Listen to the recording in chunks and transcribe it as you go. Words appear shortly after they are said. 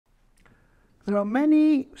There are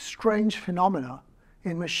many strange phenomena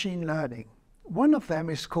in machine learning. One of them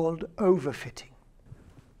is called overfitting.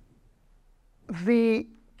 The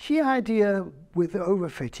key idea with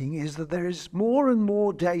overfitting is that there is more and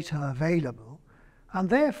more data available, and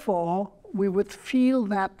therefore we would feel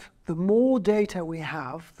that the more data we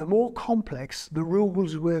have, the more complex the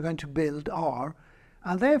rules we're going to build are,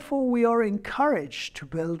 and therefore we are encouraged to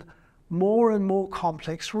build more and more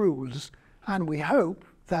complex rules, and we hope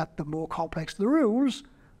that the more complex the rules,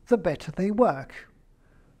 the better they work.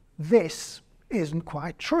 This isn't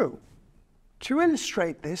quite true. To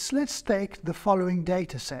illustrate this, let's take the following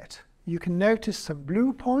data set. You can notice some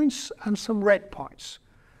blue points and some red points.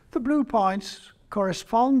 The blue points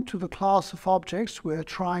correspond to the class of objects we're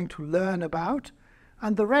trying to learn about,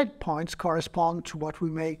 and the red points correspond to what we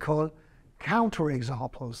may call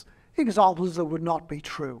counterexamples, examples that would not be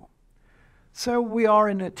true. So we are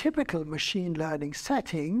in a typical machine learning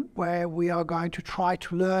setting where we are going to try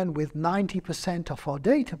to learn with 90% of our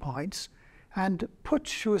data points and put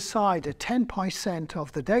to aside a 10%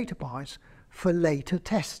 of the data points for later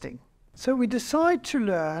testing. So we decide to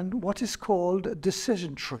learn what is called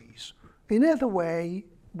decision trees. In other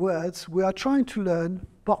words, we are trying to learn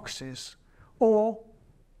boxes or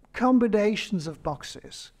combinations of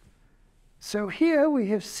boxes. So here we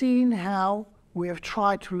have seen how we have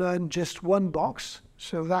tried to learn just one box.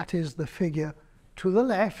 So that is the figure to the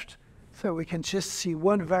left. So we can just see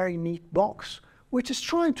one very neat box, which is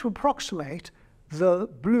trying to approximate the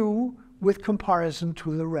blue with comparison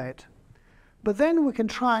to the red. But then we can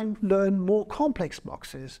try and learn more complex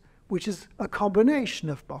boxes, which is a combination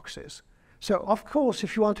of boxes. So of course,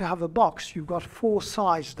 if you want to have a box, you've got four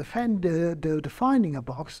sides defining a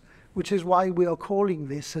box, which is why we are calling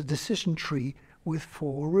this a decision tree with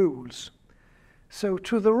four rules. So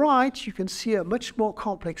to the right, you can see a much more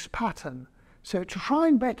complex pattern. So to try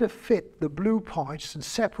and better fit the blue points and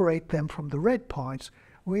separate them from the red points,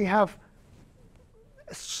 we have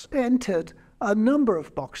entered a number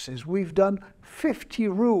of boxes. We've done 50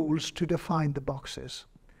 rules to define the boxes.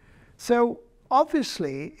 So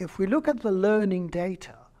obviously, if we look at the learning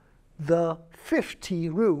data, the 50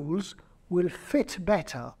 rules will fit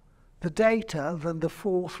better the data than the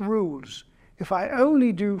 4 rules. If I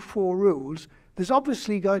only do 4 rules, there's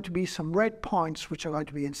obviously going to be some red points which are going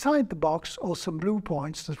to be inside the box or some blue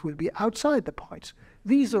points that will be outside the points.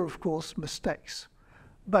 These are, of course, mistakes.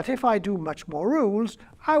 But if I do much more rules,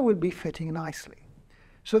 I will be fitting nicely.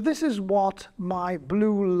 So this is what my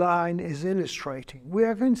blue line is illustrating. We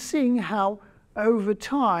are going to see how over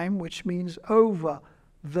time, which means over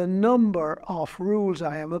the number of rules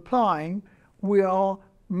I am applying, we are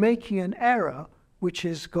making an error which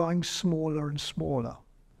is going smaller and smaller.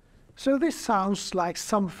 So this sounds like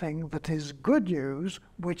something that is good news,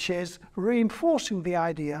 which is reinforcing the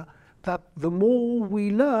idea that the more we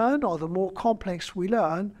learn or the more complex we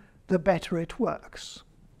learn, the better it works.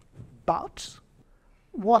 But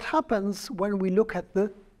what happens when we look at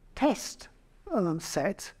the test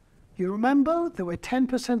set? You remember there were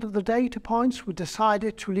 10% of the data points we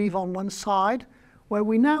decided to leave on one side, where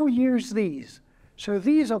we now use these. So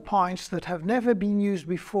these are points that have never been used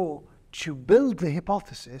before to build the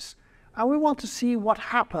hypothesis, and we want to see what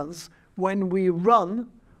happens when we run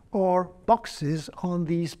our boxes on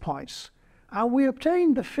these points. And we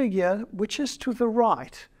obtain the figure which is to the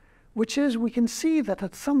right, which is we can see that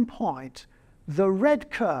at some point the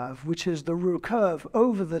red curve, which is the curve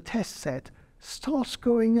over the test set, starts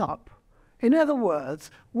going up. In other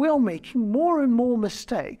words, we are making more and more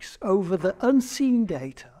mistakes over the unseen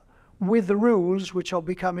data with the rules which are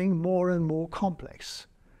becoming more and more complex.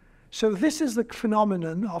 So this is the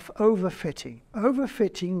phenomenon of overfitting.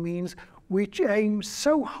 Overfitting means we aim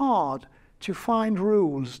so hard to find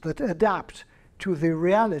rules that adapt to the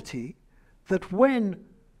reality that when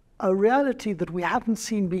a reality that we haven't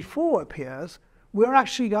seen before appears, we're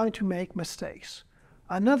actually going to make mistakes.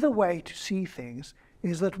 Another way to see things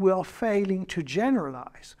is that we are failing to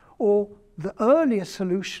generalize, or the earlier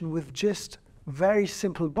solution with just very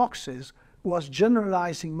simple boxes was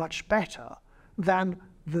generalizing much better than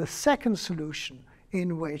the second solution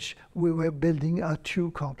in which we were building a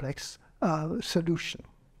too complex solution.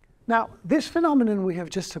 Now, this phenomenon we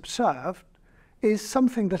have just observed is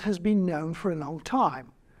something that has been known for a long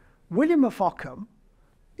time. William of Ockham,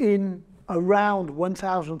 in around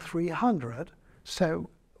 1300,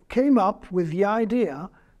 came up with the idea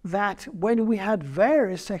that when we had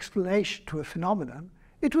various explanations to a phenomenon,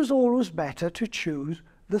 it was always better to choose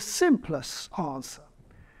the simplest answer.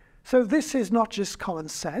 So this is not just common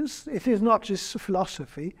sense, it is not just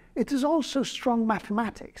philosophy, it is also strong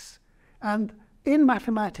mathematics. And in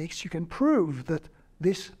mathematics you can prove that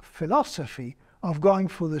this philosophy of going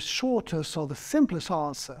for the shortest or the simplest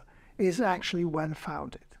answer is actually well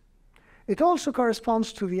founded. It also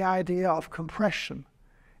corresponds to the idea of compression.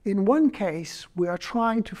 In one case, we are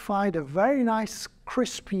trying to find a very nice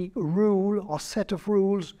crispy rule or set of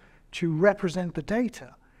rules to represent the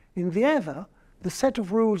data. In the other, the set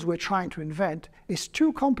of rules we're trying to invent is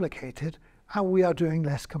too complicated and we are doing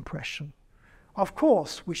less compression. Of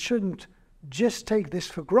course, we shouldn't just take this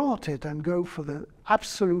for granted and go for the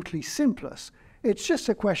absolutely simplest. It's just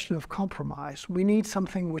a question of compromise. We need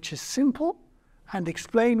something which is simple and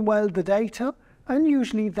explain well the data, and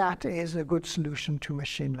usually that is a good solution to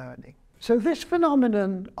machine learning. So this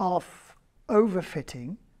phenomenon of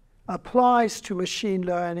overfitting applies to machine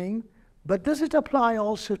learning, but does it apply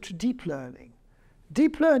also to deep learning?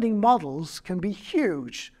 Deep learning models can be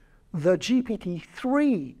huge. The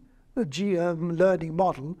GPT-3 learning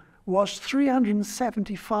model was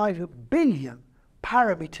 375 billion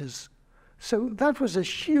parameters. So that was a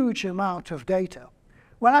huge amount of data.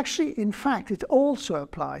 Well, actually, in fact, it also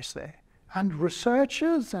applies there. And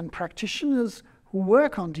researchers and practitioners who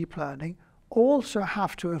work on deep learning also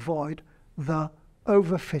have to avoid the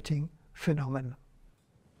overfitting phenomenon.